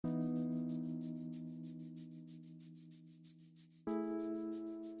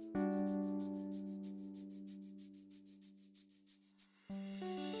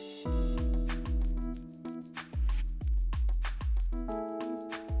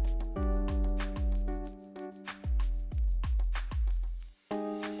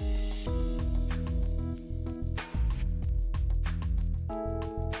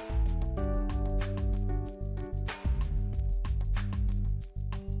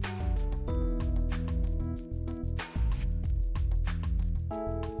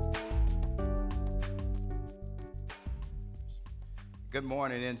Good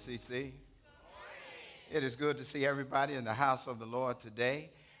morning, NCC. It is good to see everybody in the house of the Lord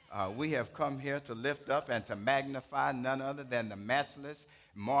today. We have come here to lift up and to magnify none other than the matchless,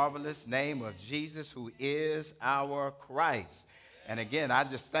 marvelous name of Jesus, who is our Christ. And again, I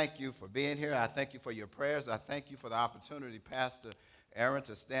just thank you for being here. I thank you for your prayers. I thank you for the opportunity, Pastor Aaron,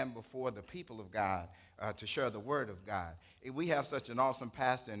 to stand before the people of God, to share the word of God. We have such an awesome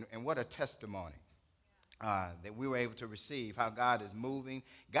pastor, and what a testimony. That we were able to receive, how God is moving.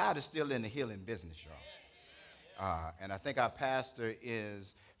 God is still in the healing business, y'all. And I think our pastor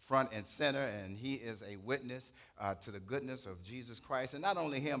is front and center, and he is a witness to the goodness of Jesus Christ. And not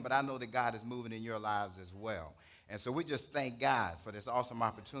only him, but I know that God is moving in your lives as well. And so we just thank God for this awesome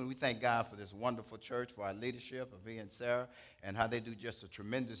opportunity. We thank God for this wonderful church, for our leadership of and Sarah, and how they do just a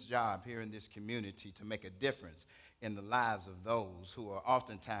tremendous job here in this community to make a difference in the lives of those who are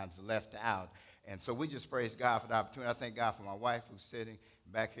oftentimes left out. And so we just praise God for the opportunity. I thank God for my wife who's sitting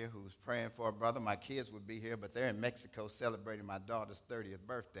back here, who's praying for her brother. My kids would be here, but they're in Mexico celebrating my daughter's 30th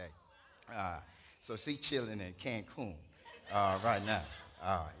birthday. So she's chilling in Cancun right now.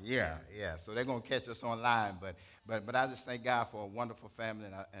 Yeah. So they're going to catch us online. But I just thank God for a wonderful family,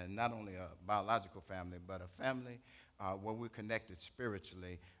 and not only a biological family, but a family where we're connected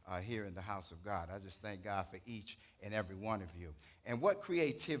spiritually here in the house of God. I just thank God for each and every one of you. And what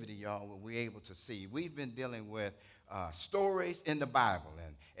creativity, y'all, were we able to see? We've been dealing with stories in the Bible,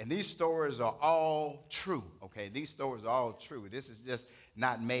 and these stories are all true, okay? These stories are all true. This is just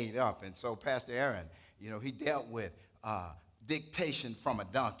not made up. And so Pastor Aaron, he dealt with dictation from a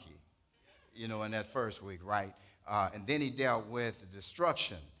donkey, in that first week, right? And then he dealt with the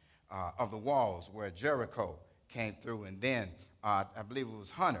destruction of the walls where Jericho came through. And then I believe it was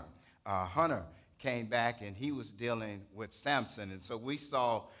Hunter. Hunter came back, and he was dealing with Samson. And so we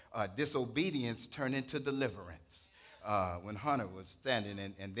saw disobedience turn into deliverance when Hunter was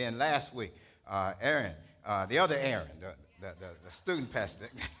standing. And then last week, Aaron, the other Aaron, the student pastor,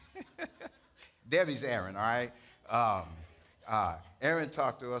 Debbie's Aaron, all right? Aaron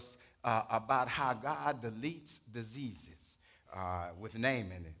talked to us about how God deletes diseases with name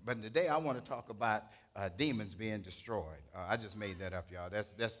in it. But today I want to talk about demons being destroyed. I just made that up, y'all.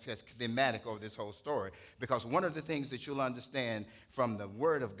 That's thematic over this whole story, because one of the things that you'll understand from the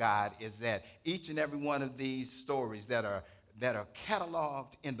Word of God is that each and every one of these stories that are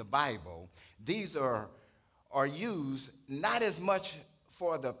cataloged in the Bible, these are used not as much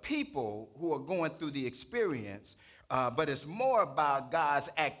for the people who are going through the experience, but it's more about God's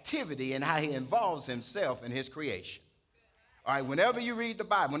activity and how he involves himself in his creation. All right, whenever you read the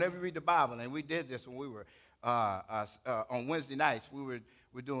Bible, and we did this when we were on Wednesday nights, we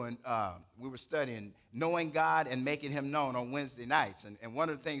were studying knowing God and making him known on Wednesday nights. And one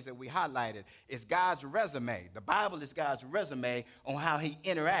of the things that we highlighted is God's resume. The Bible is God's resume on how he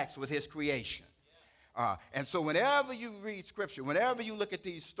interacts with his creation. And so whenever you read Scripture, whenever you look at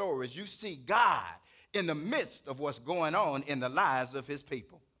these stories, you see God in the midst of what's going on in the lives of his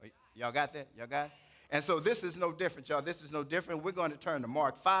people. Y'all got that? Y'all got it? And so this is no different, y'all. This is no different. We're going to turn to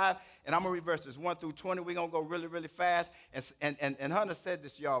Mark 5, and I'm going to read verses 1 through 20. We're going to go really, really fast. And Hunter said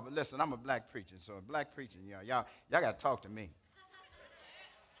this, y'all, but listen, I'm a black preacher. So black preaching, y'all got to talk to me.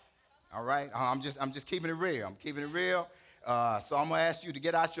 All right? I'm just keeping it real. I'm keeping it real. So I'm going to ask you to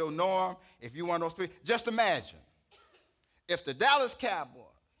get out your norm. If you want those three, just imagine if the Dallas Cowboys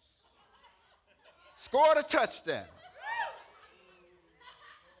scored a touchdown,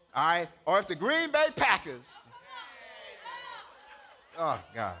 all right, or if the Green Bay Packers, oh,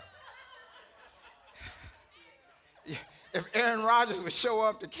 God. If Aaron Rodgers would show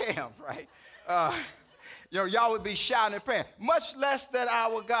up to camp, right, y'all would be shouting and praying, much less than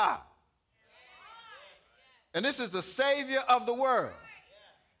our God. And this is the Savior of the world.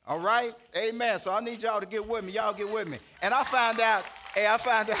 All right? Amen. So I need y'all to get with me. Y'all get with me. And I found out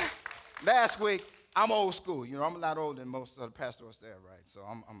last week, I'm old school. I'm a lot older than most of the pastors there, right? So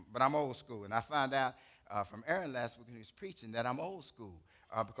but I'm old school. And I found out from Aaron last week when he was preaching that I'm old school.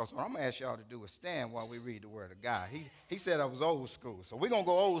 Because what I'm going to ask y'all to do is stand while we read the Word of God. He said I was old school. So we're going to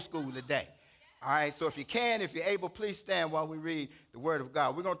go old school today. All right, so if you're able, please stand while we read the Word of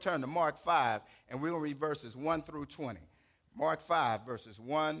God. We're going to turn to Mark 5, and we're going to read verses 1 through 20. Mark 5, verses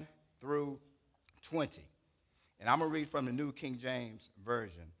 1 through 20. And I'm going to read from the New King James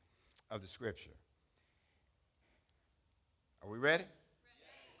Version of the Scripture. Are we ready?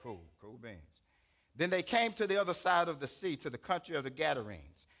 Cool beans. Then they came to the other side of the sea, to the country of the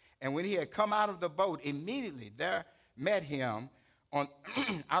Gadarenes. And when he had come out of the boat, immediately there met him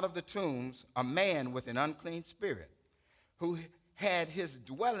out of the tombs a man with an unclean spirit, who had his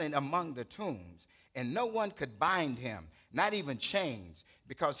dwelling among the tombs, and no one could bind him, not even chains,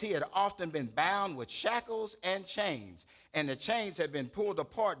 because he had often been bound with shackles and chains, and the chains had been pulled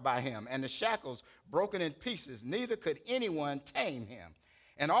apart by him, and the shackles broken in pieces. Neither could anyone tame him.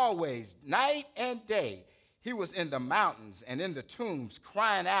 And always, night and day, he was in the mountains and in the tombs,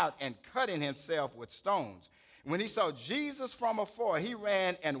 crying out and cutting himself with stones. When he saw Jesus from afar, he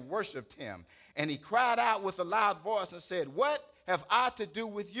ran and worshiped him. And he cried out with a loud voice and said, "What have I to do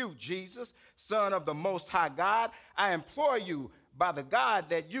with you, Jesus, Son of the Most High God? I implore you by the God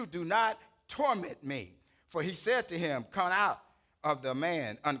that you do not torment me." For he said to him, "Come out of the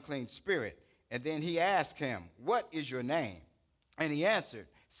man, unclean spirit." And then he asked him, "What is your name?" And he answered,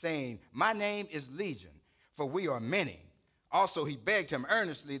 saying, "My name is Legion, for we are many." Also he begged him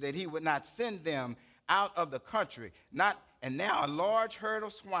earnestly that he would not send them out of the country. And now a large herd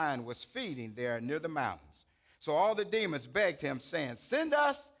of swine was feeding there near the mountains. So all the demons begged him, saying, "Send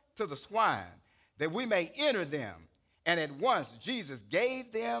us to the swine, that we may enter them." And at once Jesus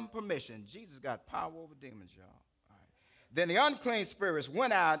gave them permission. Jesus got power over demons, y'all. All right. Then the unclean spirits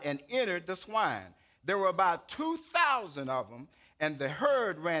went out and entered the swine. There were about 2,000 of them, and the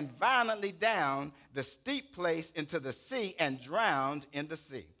herd ran violently down the steep place into the sea and drowned in the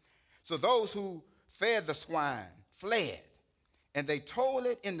sea. So those who fed the swine fled, and they told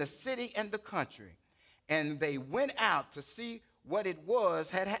it in the city and the country. And they went out to see what it was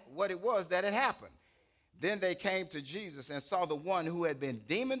that had happened. Then they came to Jesus and saw the one who had been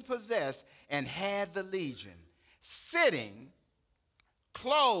demon-possessed and had the legion, sitting,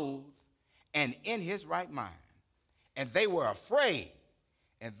 clothed, and in his right mind. And they were afraid.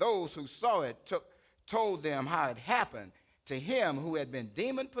 And those who saw it told them how it happened to him who had been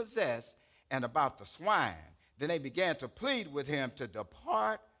demon-possessed and about the swine. Then they began to plead with him to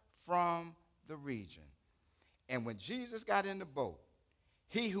depart from the region. And when Jesus got in the boat,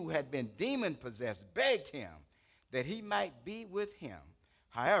 he who had been demon-possessed begged him that he might be with him.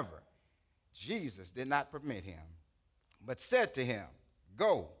 However, Jesus did not permit him, but said to him,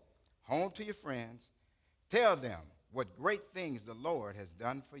 "Go home to your friends, tell them what great things the Lord has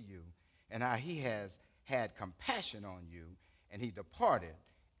done for you, and how he has had compassion on you." And he departed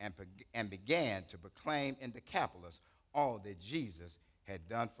and began to proclaim in Decapolis all that Jesus had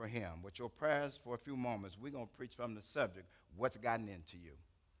done for him. With your prayers for a few moments, we're going to preach from the subject, what's gotten into you.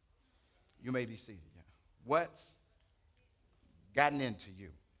 You may be seated. Yeah. What's gotten into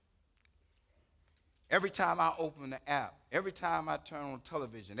you? Every time I open the app, every time I turn on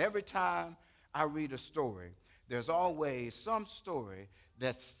television, every time I read a story, there's always some story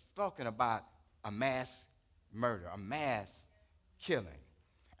that's spoken about a mass murder, a mass killing.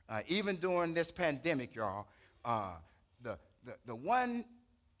 Even during this pandemic, y'all, the one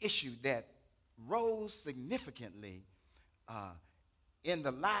issue that rose significantly in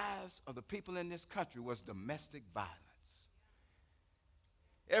the lives of the people in this country was domestic violence.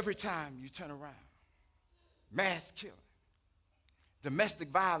 Every time you turn around, mass killing, domestic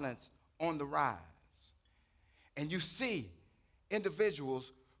violence on the rise. And you see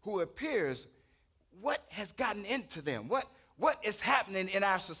individuals who appears, what has gotten into them? What is happening in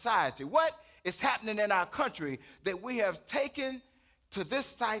our society? What is happening in our country that we have taken to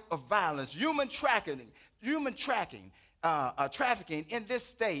this type of violence? Human trafficking in this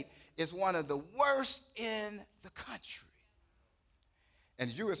state is one of the worst in the country. And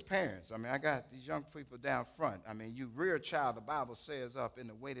you as parents, I got these young people down front. You rear a child, the Bible says, up in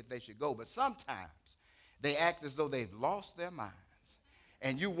the way that they should go. But sometimes they act as though they've lost their minds.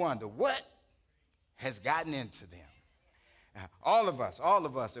 And you wonder, what has gotten into them? All of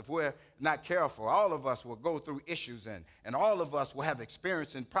us, if we're not careful, all of us will go through issues, and all of us will have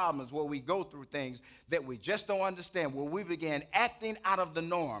experience and problems where we go through things that we just don't understand, where we begin acting out of the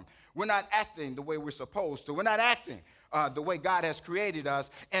norm. We're not acting the way we're supposed to. We're not acting the way God has created us.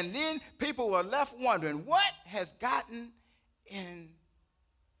 And then people are left wondering, what has gotten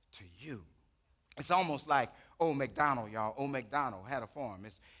into you? It's almost like Old MacDonald, y'all. Old MacDonald had a farm.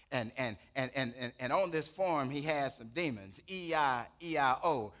 And on this farm, he had some demons,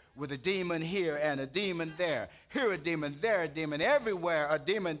 E-I-E-I-O, with a demon here and a demon there. Here a demon, there a demon, everywhere a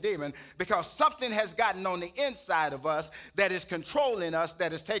demon, because something has gotten on the inside of us that is controlling us,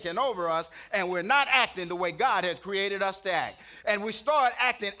 that is taking over us, and we're not acting the way God has created us to act. And we start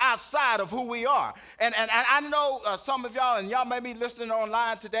acting outside of who we are. And I know some of y'all, and y'all may be listening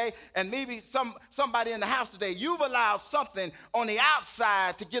online today, and maybe somebody in the house today, you've allowed something on the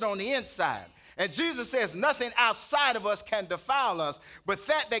outside to get on the inside. And Jesus says nothing outside of us can defile us, but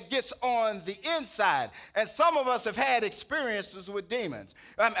that gets on the inside. And some of us have had experiences with demons.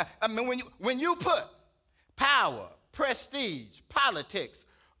 When you put power prestige, politics,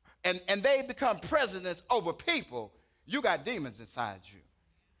 and they become presidents over people, you got demons inside you.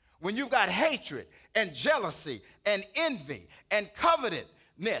 When you've got hatred and jealousy and envy and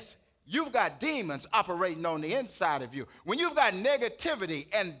covetousness, you've got demons operating on the inside of you. When you've got negativity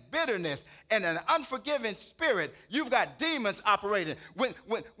and bitterness and an unforgiving spirit, you've got demons operating.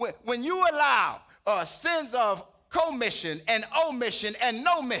 When you allow sins of commission and omission and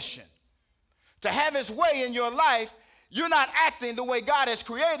no mission to have its way in your life, you're not acting the way God has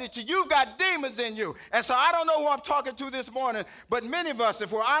created you. You've got demons in you. And so I don't know who I'm talking to this morning, but many of us,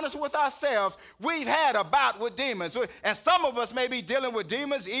 if we're honest with ourselves, we've had a bout with demons. And some of us may be dealing with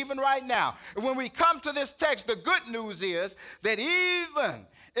demons even right now. And when we come to this text, the good news is that even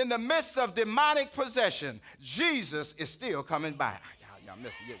in the midst of demonic possession, Jesus is still coming by. Y'all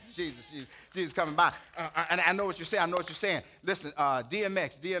missing it. Jesus coming by. And I know what you're saying. Listen,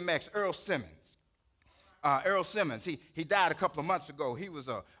 DMX, Earl Simmons. Earl Simmons, he died a couple of months ago. He was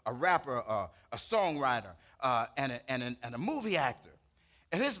a rapper, a songwriter, and a movie actor.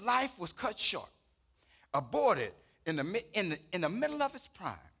 And his life was cut short, aborted in the middle of his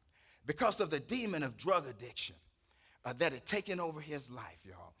prime because of the demon of drug addiction that had taken over his life,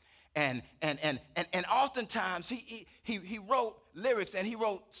 y'all. And oftentimes he wrote lyrics and he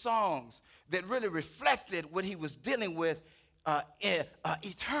wrote songs that really reflected what he was dealing with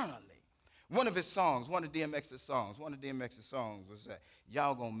eternally. One of DMX's songs was that,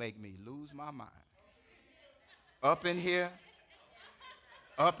 y'all gonna make me lose my mind. Up in here.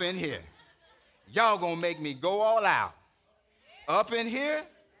 Y'all gonna make me go all out. Up in here.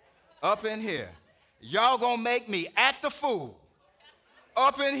 Y'all gonna make me act a fool.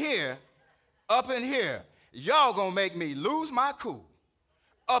 Up in here. Y'all gonna make me lose my cool.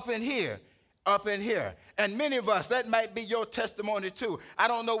 Up in here. And many of us, that might be your testimony too. I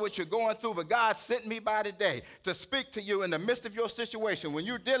don't know what you're going through, but God sent me by today to speak to you in the midst of your situation. When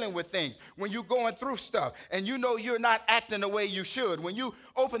you're dealing with things, when you're going through stuff, and you know you're not acting the way you should. When you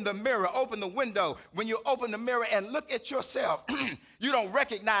open the mirror, open the window, when you open the mirror and look at yourself, you don't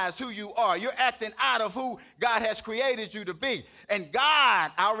recognize who you are. You're acting out of who God has created you to be. And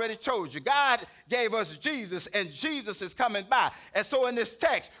God, I already told you, God gave us Jesus, and Jesus is coming by. And so in this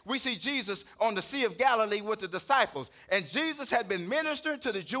text, we see Jesus on the Sea of Galilee with the disciples. And Jesus had been ministering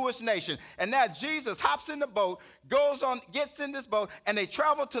to the Jewish nation. And now Jesus hops in the boat, gets in this boat, and they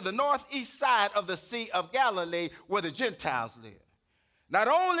travel to the northeast side of the Sea of Galilee where the Gentiles live. Not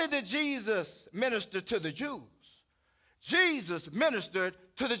only did Jesus minister to the Jews, Jesus ministered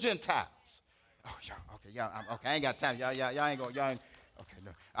to the Gentiles. Oh, okay, I ain't got time. Y'all ain't going, okay,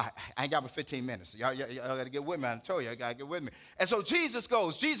 no, I ain't got but 15 minutes. Y'all got to get with me. I told you, I got to get with me. And so Jesus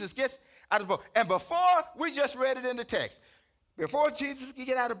gets out of the boat. And before, we just read it in the text, before Jesus could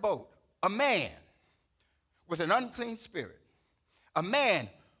get out of the boat, a man with an unclean spirit, a man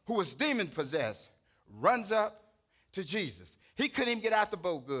who was demon-possessed, runs up to Jesus. He couldn't even get out the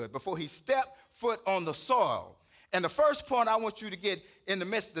boat good before he stepped foot on the soil. And the first point I want you to get in the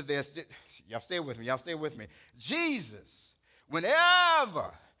midst of this, y'all stay with me. Jesus,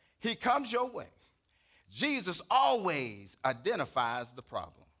 whenever he comes your way, Jesus always identifies the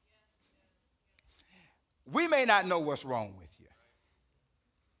problem. We may not know what's wrong with you,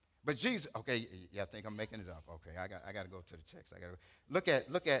 but Jesus. Okay, yeah, I think I'm making it up. Okay, I got to go to the text. I got to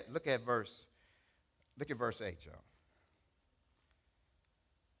look at verse 8, y'all.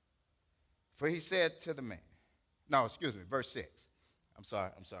 For he said to the man, verse 6. I'm sorry,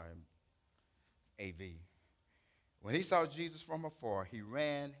 AV. When he saw Jesus from afar, he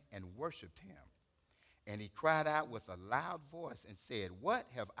ran and worshiped him. And he cried out with a loud voice and said, "What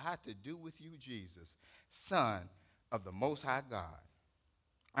have I to do with you, Jesus, Son of the Most High God?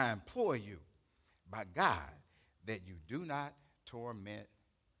 I implore you, by God, that you do not torment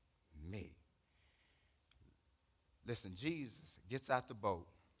me." Listen, Jesus gets out the boat.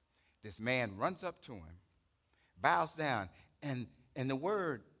 This man runs up to him, bows down, and the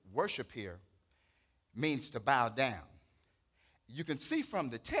word worship here means to bow down. You can see from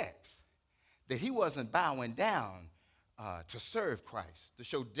the text that he wasn't bowing down to serve Christ, to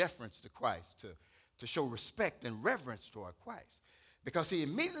show deference to Christ, to show respect and reverence toward Christ, because he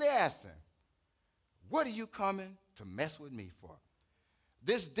immediately asked him, "What are you coming to mess with me for?"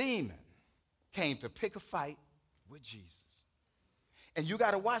 This demon came to pick a fight with Jesus. And you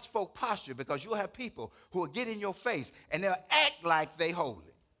got to watch folk posture, because you'll have people who will get in your face and they'll act like they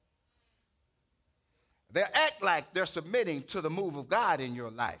holy. They'll act like they're submitting to the move of God in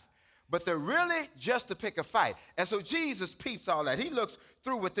your life. But they're really just to pick a fight. And so Jesus peeps all that. He looks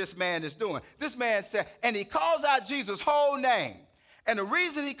through what this man is doing. This man said, and he calls out Jesus' whole name. And the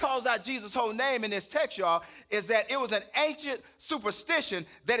reason he calls out Jesus' whole name in this text, y'all, is that it was an ancient superstition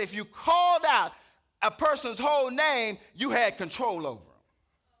that if you called out a person's whole name, you had control over them.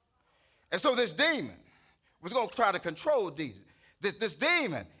 And so this demon was going to try to control Jesus. This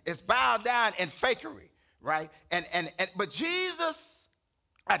demon is bowed down in fakery, right? But Jesus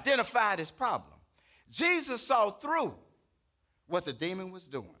identified his problem. Jesus saw through what the demon was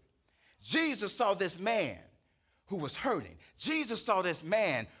doing. Jesus saw this man who was hurting. Jesus saw this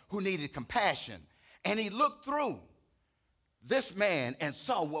man who needed compassion. And he looked through this man and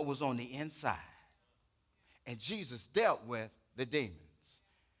saw what was on the inside. And Jesus dealt with the demons.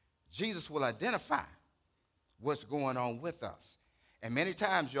 Jesus will identify what's going on with us. And many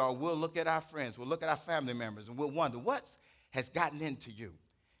times, y'all, we'll look at our friends, we'll look at our family members, and we'll wonder, what has gotten into you?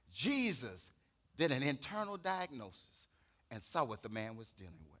 Jesus did an internal diagnosis and saw what the man was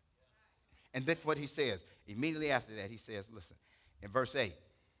dealing with. And that's what he says. Immediately after that, he says, listen, in verse 8,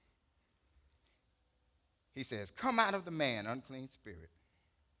 he says, come out of the man, unclean spirit.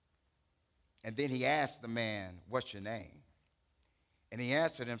 And then he asked the man, what's your name? And he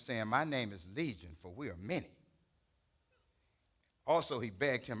answered him, saying, my name is Legion, for we are many. Also, he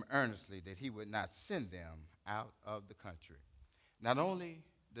begged him earnestly that he would not send them out of the country. Not only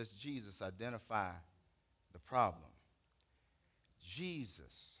does Jesus identify the problem,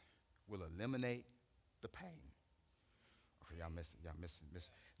 Jesus will eliminate the pain. Okay, y'all missing.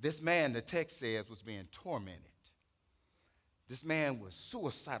 This man, the text says, was being tormented. This man was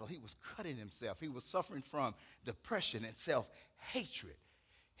suicidal. He was cutting himself. He was suffering from depression and self-hatred.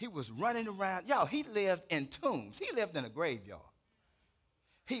 He was running around. Y'all, he lived in tombs. He lived in a graveyard.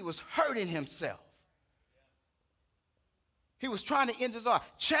 He was hurting himself. He was trying to end his life.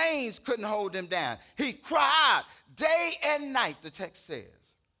 Chains couldn't hold him down. He cried day and night, the text says.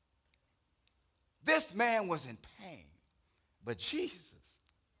 This man was in pain, but Jesus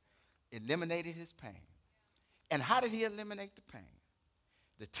eliminated his pain. And how did he eliminate the pain?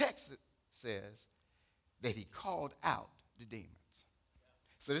 The text says that he called out the demons.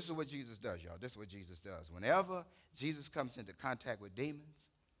 So this is what Jesus does, y'all. This is what Jesus does. Whenever Jesus comes into contact with demons,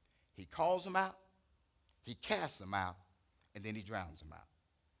 he calls them out, he casts them out, and then he drowns them out.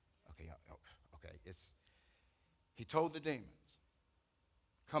 Okay. He told the demons,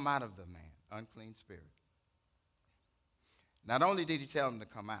 come out of the man, unclean spirit. Not only did he tell them to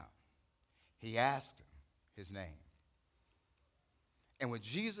come out, he asked them his name. And when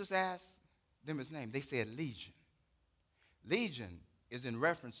Jesus asked them his name, they said Legion. Legion is in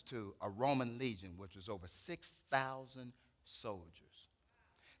reference to a Roman legion, which was over 6,000 soldiers.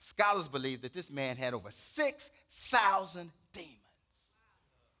 Scholars believe that this man had over 6,000 demons.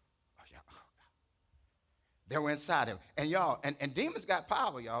 They were inside him. And y'all, and demons got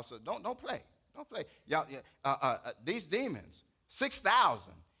power, y'all, so don't play. Don't play. Y'all, these demons,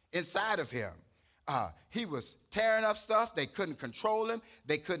 6,000 inside of him. He was tearing up stuff. They couldn't control him.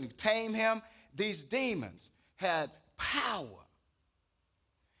 They couldn't tame him. These demons had power.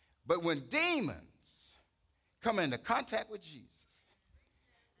 But when demons come into contact with Jesus,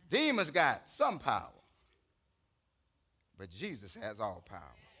 demons got some power. But Jesus has all power.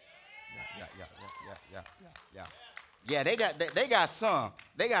 Yeah, they got some.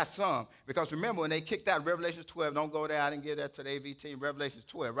 They got some. Because remember, when they kicked out Revelation 12, don't go there. I didn't get that to the AV team. Revelation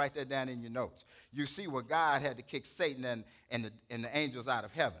 12, write that down in your notes. You see where God had to kick Satan and the angels out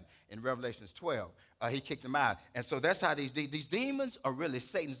of heaven in Revelation 12. He kicked them out. And so that's how these demons are really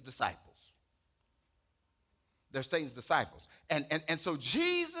Satan's disciples. They're Satan's disciples. And so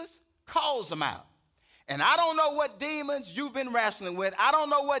Jesus calls them out. And I don't know what demons you've been wrestling with. I don't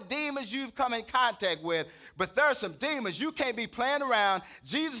know what demons you've come in contact with. But there are some demons you can't be playing around.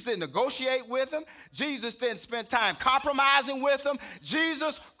 Jesus didn't negotiate with them. Jesus didn't spend time compromising with them.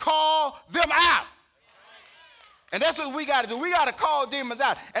 Jesus called them out. And that's what we got to do. We got to call demons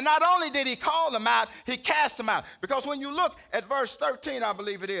out. And not only did he call them out, he cast them out. Because when you look at verse 13, I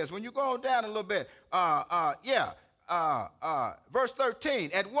believe it is, when you go down a little bit, verse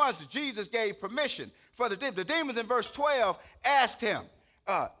 13, at once Jesus gave permission for the demons. The demons in verse 12 asked him,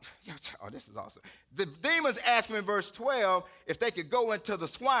 this is awesome. The demons asked him in verse 12 if they could go into the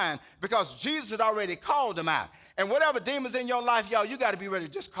swine because Jesus had already called them out. And whatever demons in your life, y'all, you got to be ready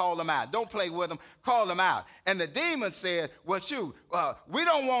to just call them out. Don't play with them. Call them out. And the demons said, we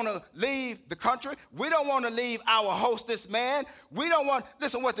don't want to leave the country. We don't want to leave our hostess man.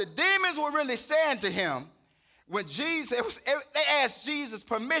 Listen, what the demons were really saying to him, when they asked Jesus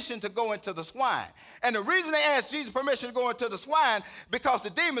permission to go into the swine. And the reason they asked Jesus permission to go into the swine, because the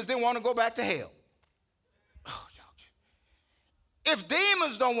demons didn't want to go back to hell. If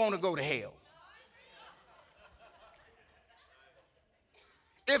demons don't want to go to hell,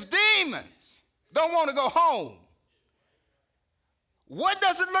 If demons don't want to go home, what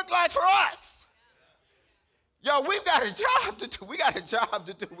does it look like for us? Yo, we've got a job to do. We got a job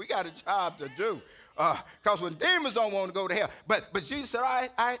to do. We got a job to do. Because when demons don't want to go to hell. But Jesus said, all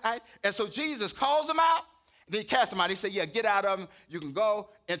right. And so Jesus calls them out. And then he cast them out. He said, yeah, get out of them. You can go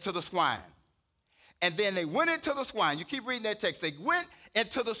into the swine. And then they went into the swine. You keep reading that text. They went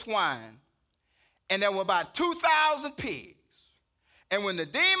into the swine. And there were about 2,000 pigs. And when the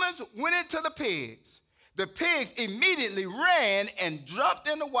demons went into the pigs immediately ran and jumped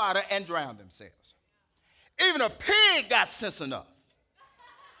in the water and drowned themselves. Even a pig got sense enough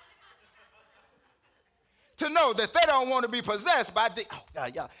to know that they don't want to be possessed by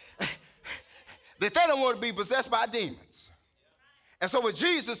that they don't want to be possessed by demons. And so what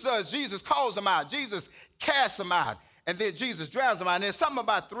Jesus does, Jesus calls them out. Jesus casts them out. And then Jesus drowns them out. And there's something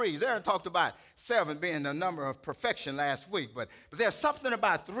about threes. Aaron talked about 7 being the number of perfection last week. But there's something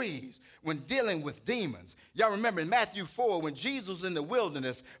about threes when dealing with demons. Y'all remember in Matthew 4 when Jesus was in the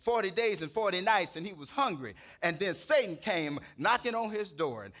wilderness 40 days and 40 nights and he was hungry. And then Satan came knocking on his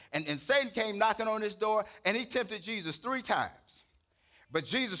door. And Satan came knocking on his door and he tempted Jesus 3 times. But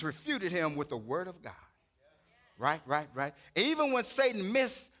Jesus refuted him with the word of God. Right. Even when Satan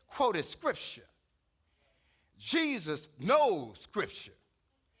misquoted scripture, Jesus knows scripture.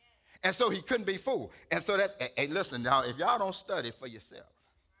 And so he couldn't be fooled. And so hey, listen, y'all, if y'all don't study for yourself,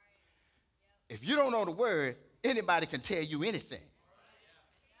 if you don't know the word, anybody can tell you anything.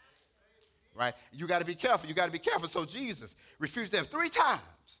 Right? You got to be careful. You got to be careful. So Jesus refuted them 3 times.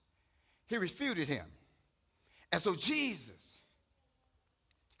 He refuted him. And so Jesus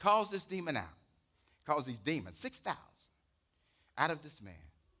calls this demon out. Calls these demons, 6,000, out of this man.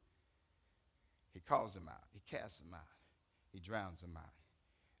 He calls them out. He casts them out. He drowns them out.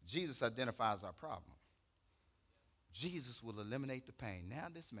 Jesus identifies our problem. Jesus will eliminate the pain. Now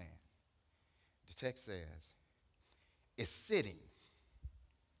this man, the text says, is sitting.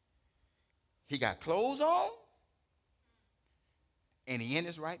 He got clothes on, and he in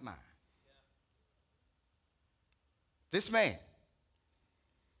his right mind. This man,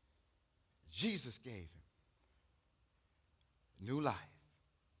 Jesus gave him new life.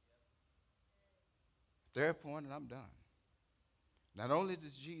 Third point, and I'm done. Not only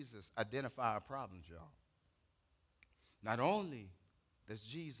does Jesus identify our problems, y'all, not only does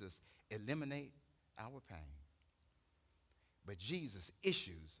Jesus eliminate our pain, but Jesus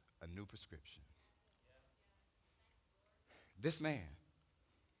issues a new prescription. This man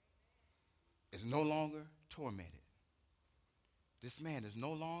is no longer tormented. This man is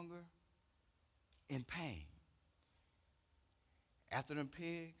no longer in pain. After them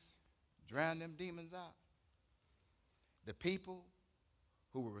pigs drowned them demons out, the people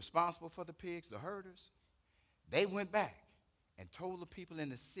who were responsible for the pigs, the herders, they went back and told the people in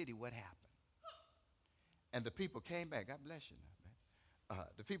the city what happened. And the people came back. God bless you now, man.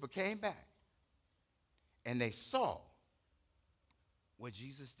 The people came back and they saw what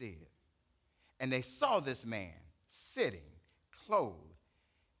Jesus did. And they saw this man sitting, clothed,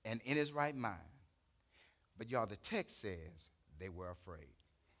 and in his right mind. But y'all, the text says they were afraid.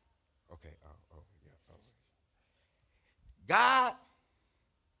 Okay, yeah. God,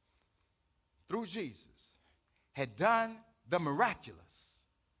 through Jesus, had done the miraculous.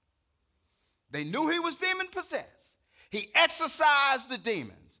 They knew he was demon-possessed. He exorcised the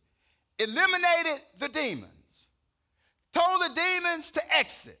demons, eliminated the demons, told the demons to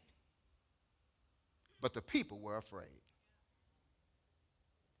exit. But the people were afraid.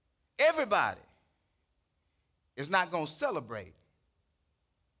 Everybody is not going to celebrate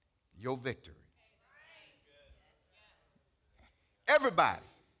your victory. Everybody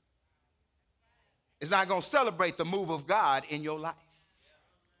is not going to celebrate the move of God in your life.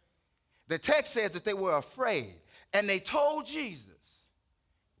 The text says that they were afraid, and they told Jesus,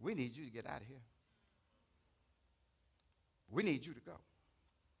 we need you to get out of here. We need you to go.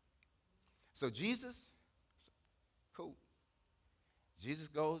 So Jesus, cool. Jesus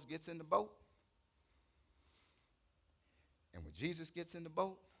goes, gets in the boat. And when Jesus gets in the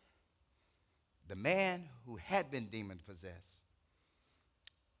boat, the man who had been demon-possessed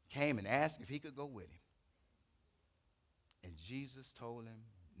came and asked if he could go with him. And Jesus told him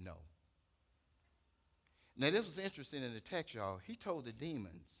no. Now, this was interesting in the text, y'all. He told the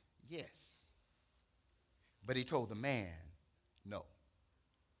demons yes, but he told the man no.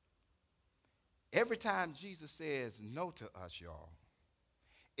 Every time Jesus says no to us, y'all,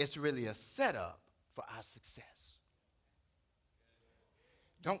 it's really a setup for our success.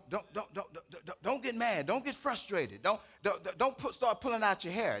 Don't get mad. Don't get frustrated. Don't start pulling out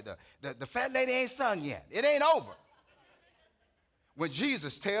your hair. The fat lady ain't sung yet. It ain't over. when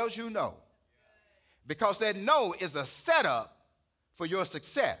Jesus tells you no. Because that no is a setup for your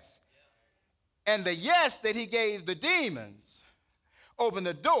success. And the yes that he gave the demons opened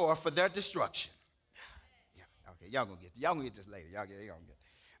the door for their destruction. Yeah, okay, y'all gonna get this later. Y'all gonna get.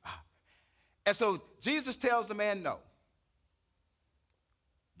 And so Jesus tells the man no.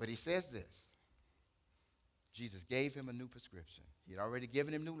 But he says this. Jesus gave him a new prescription. He had already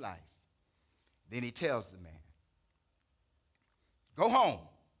given him new life. Then he tells the man, go home.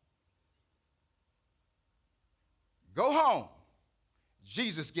 Go home.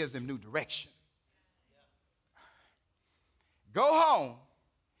 Jesus gives him new direction. Go home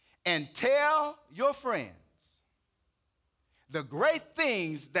and tell your friends the great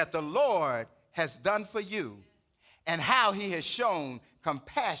things that the Lord has done for you and how he has shown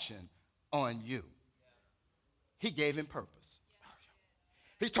compassion on you. He gave him purpose.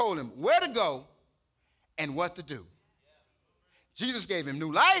 He told him where to go and what to do. Jesus gave him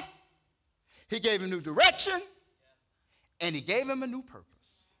new life. He gave him new direction. And he gave him a new purpose.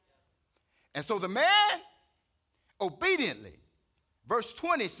 And so the man obediently, verse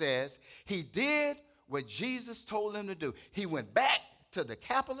 20 says, he did what Jesus told him to do. He went back to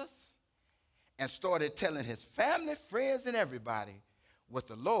Decapolis and started telling his family, friends, and everybody what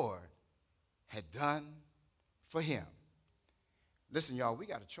the Lord had done for him. Listen, y'all, we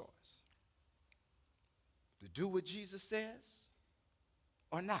got a choice to do what Jesus says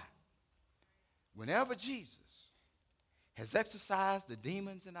or not. Whenever Jesus has exorcised the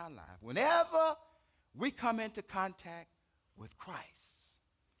demons in our life, whenever we come into contact with Christ,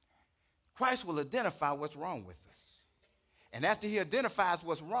 Christ will identify what's wrong with us. And after he identifies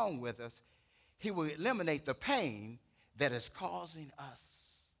what's wrong with us, he will eliminate the pain that is causing us.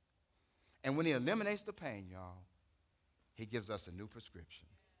 And when he eliminates the pain, y'all, he gives us a new prescription.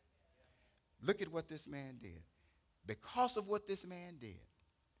 Look at what this man did. Because of what this man did,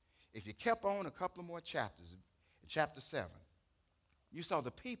 if you kept on a couple of more chapters, in chapter 7, you saw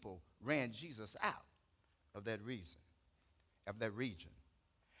the people ran Jesus out of that region.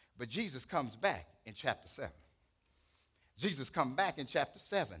 But Jesus comes back in chapter 7. Jesus comes back in chapter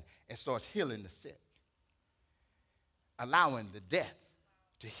 7 and starts healing the sick, allowing the deaf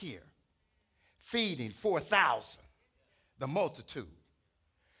to hear, feeding 4,000, the multitude.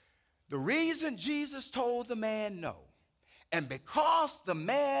 The reason Jesus told the man no, and because the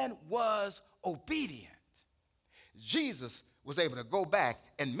man was obedient, Jesus was able to go back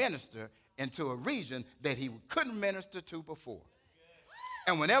and minister into a region that he couldn't minister to before.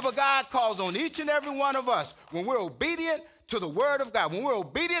 And whenever God calls on each and every one of us, when we're obedient to the word of God, when we're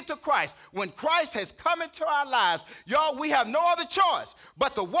obedient to Christ, when Christ has come into our lives, y'all, we have no other choice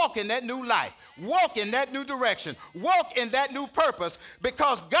but to walk in that new life, walk in that new direction, walk in that new purpose,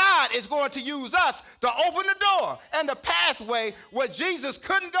 because God is going to use us to open the door and the pathway where Jesus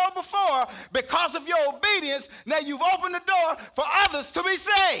couldn't go before. Because of your obedience, now you've opened the door for others to be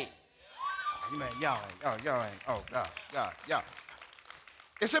saved. Oh, man, y'all ain't, oh, God, y'all.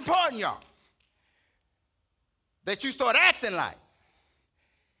 It's important, y'all, that you start acting like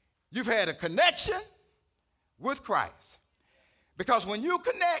you've had a connection with Christ. Because when you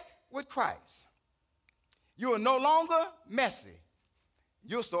connect with Christ, you are no longer messy.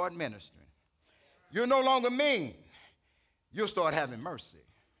 You'll start ministering. You're no longer mean. You'll start having mercy.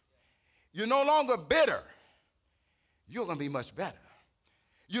 You're no longer bitter. You're going to be much better.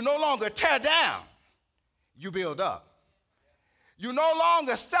 You no longer tear down. You build up. You no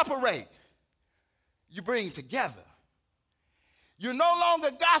longer separate. You bring together. You're no longer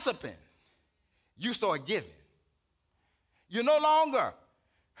gossiping. You start giving. You're no longer,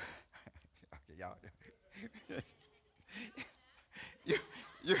 okay, y'all.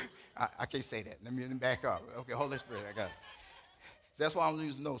 I can't say that. Let me back up. Okay, Holy Spirit, I got it. So that's why I'm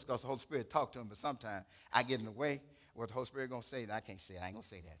using notes, because the Holy Spirit talked to him, but sometimes I get in the way. What the Holy Spirit going to say, and I can't say it. I ain't going to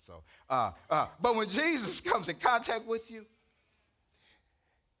say that. So, but when Jesus comes in contact with you,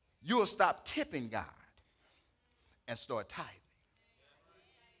 you will stop tipping God and start tithing.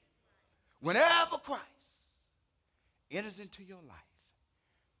 Whenever Christ enters into your life,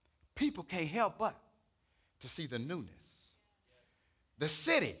 people can't help but to see the newness. The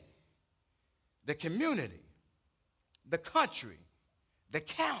city, the community, the country, the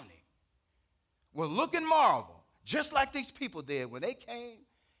county will look and marvel, just like these people did when they came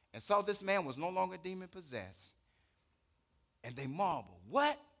and saw this man was no longer demon-possessed. And they marvel,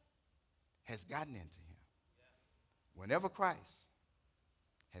 what has gotten into him? Whenever Christ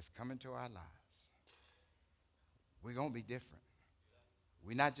has come into our lives, we're going to be different.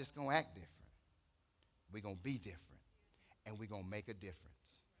 We're not just going to act different. We're going to be different. And we're going to make a difference.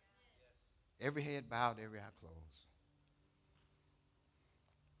 Every head bowed, every eye closed.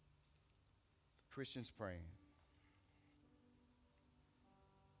 Christians praying.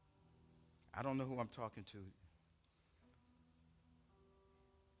 I don't know who I'm talking to,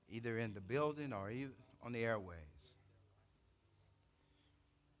 either in the building or on the airways.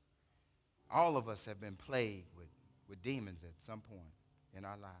 All of us have been plagued with demons at some point in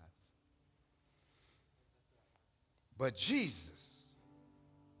our lives. But Jesus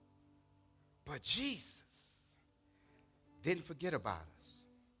didn't forget about us.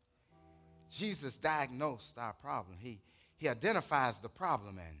 Jesus diagnosed our problem. He identifies the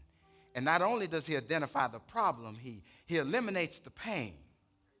problem, and not only does he identify the problem, he eliminates the pain.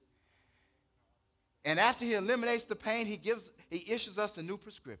 And after he eliminates the pain, he issues us a new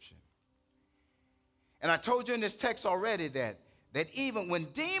prescription. And I told you in this text already that even when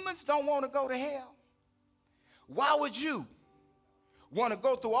demons don't want to go to hell, why would you want to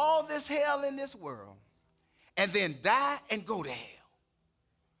go through all this hell in this world and then die and go to hell?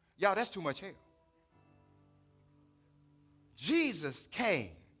 Y'all, that's too much hell. Jesus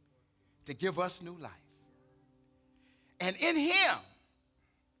came to give us new life. And in him,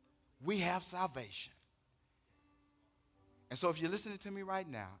 we have salvation. And so if you're listening to me right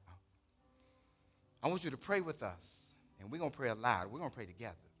now, I want you to pray with us. And we're going to pray aloud. We're going to pray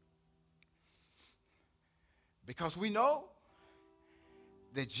together. Because we know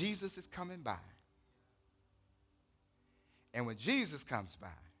that Jesus is coming by. And when Jesus comes by,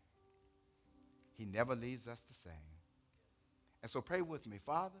 he never leaves us the same. And so pray with me.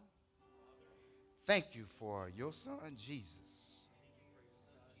 Father, thank you for your son, Jesus,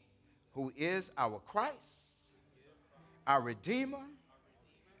 who is our Christ, our Redeemer,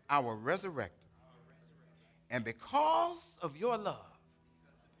 our Resurrector. And because of your love,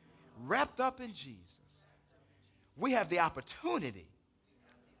 wrapped up in Jesus, we have the opportunity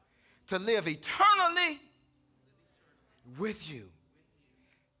to live eternally with you.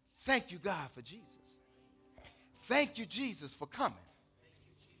 Thank you, God, for Jesus. Thank you, Jesus, for coming.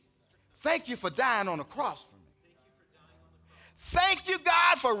 Thank you for dying on the cross for me. Thank you,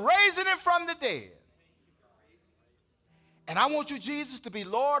 God, for raising him from the dead. And I want you, Jesus, to be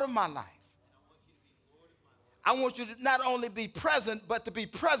Lord of my life. I want you to not only be present, but to be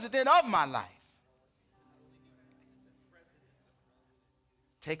president of my life.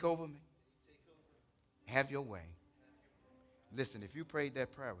 Take over me. Have your way. Listen, if you prayed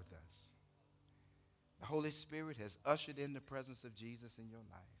that prayer with us, the Holy Spirit has ushered in the presence of Jesus in your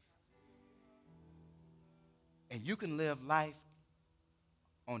life. And you can live life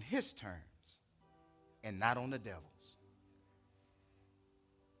on his terms and not on the devil's.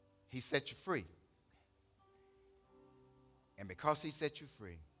 He set you free. And because he set you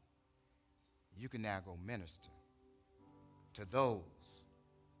free, you can now go minister to those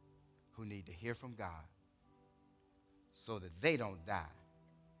who need to hear from God so that they don't die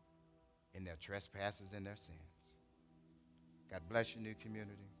in their trespasses and their sins. God bless you, new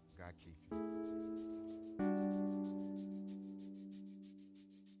community. God keep you.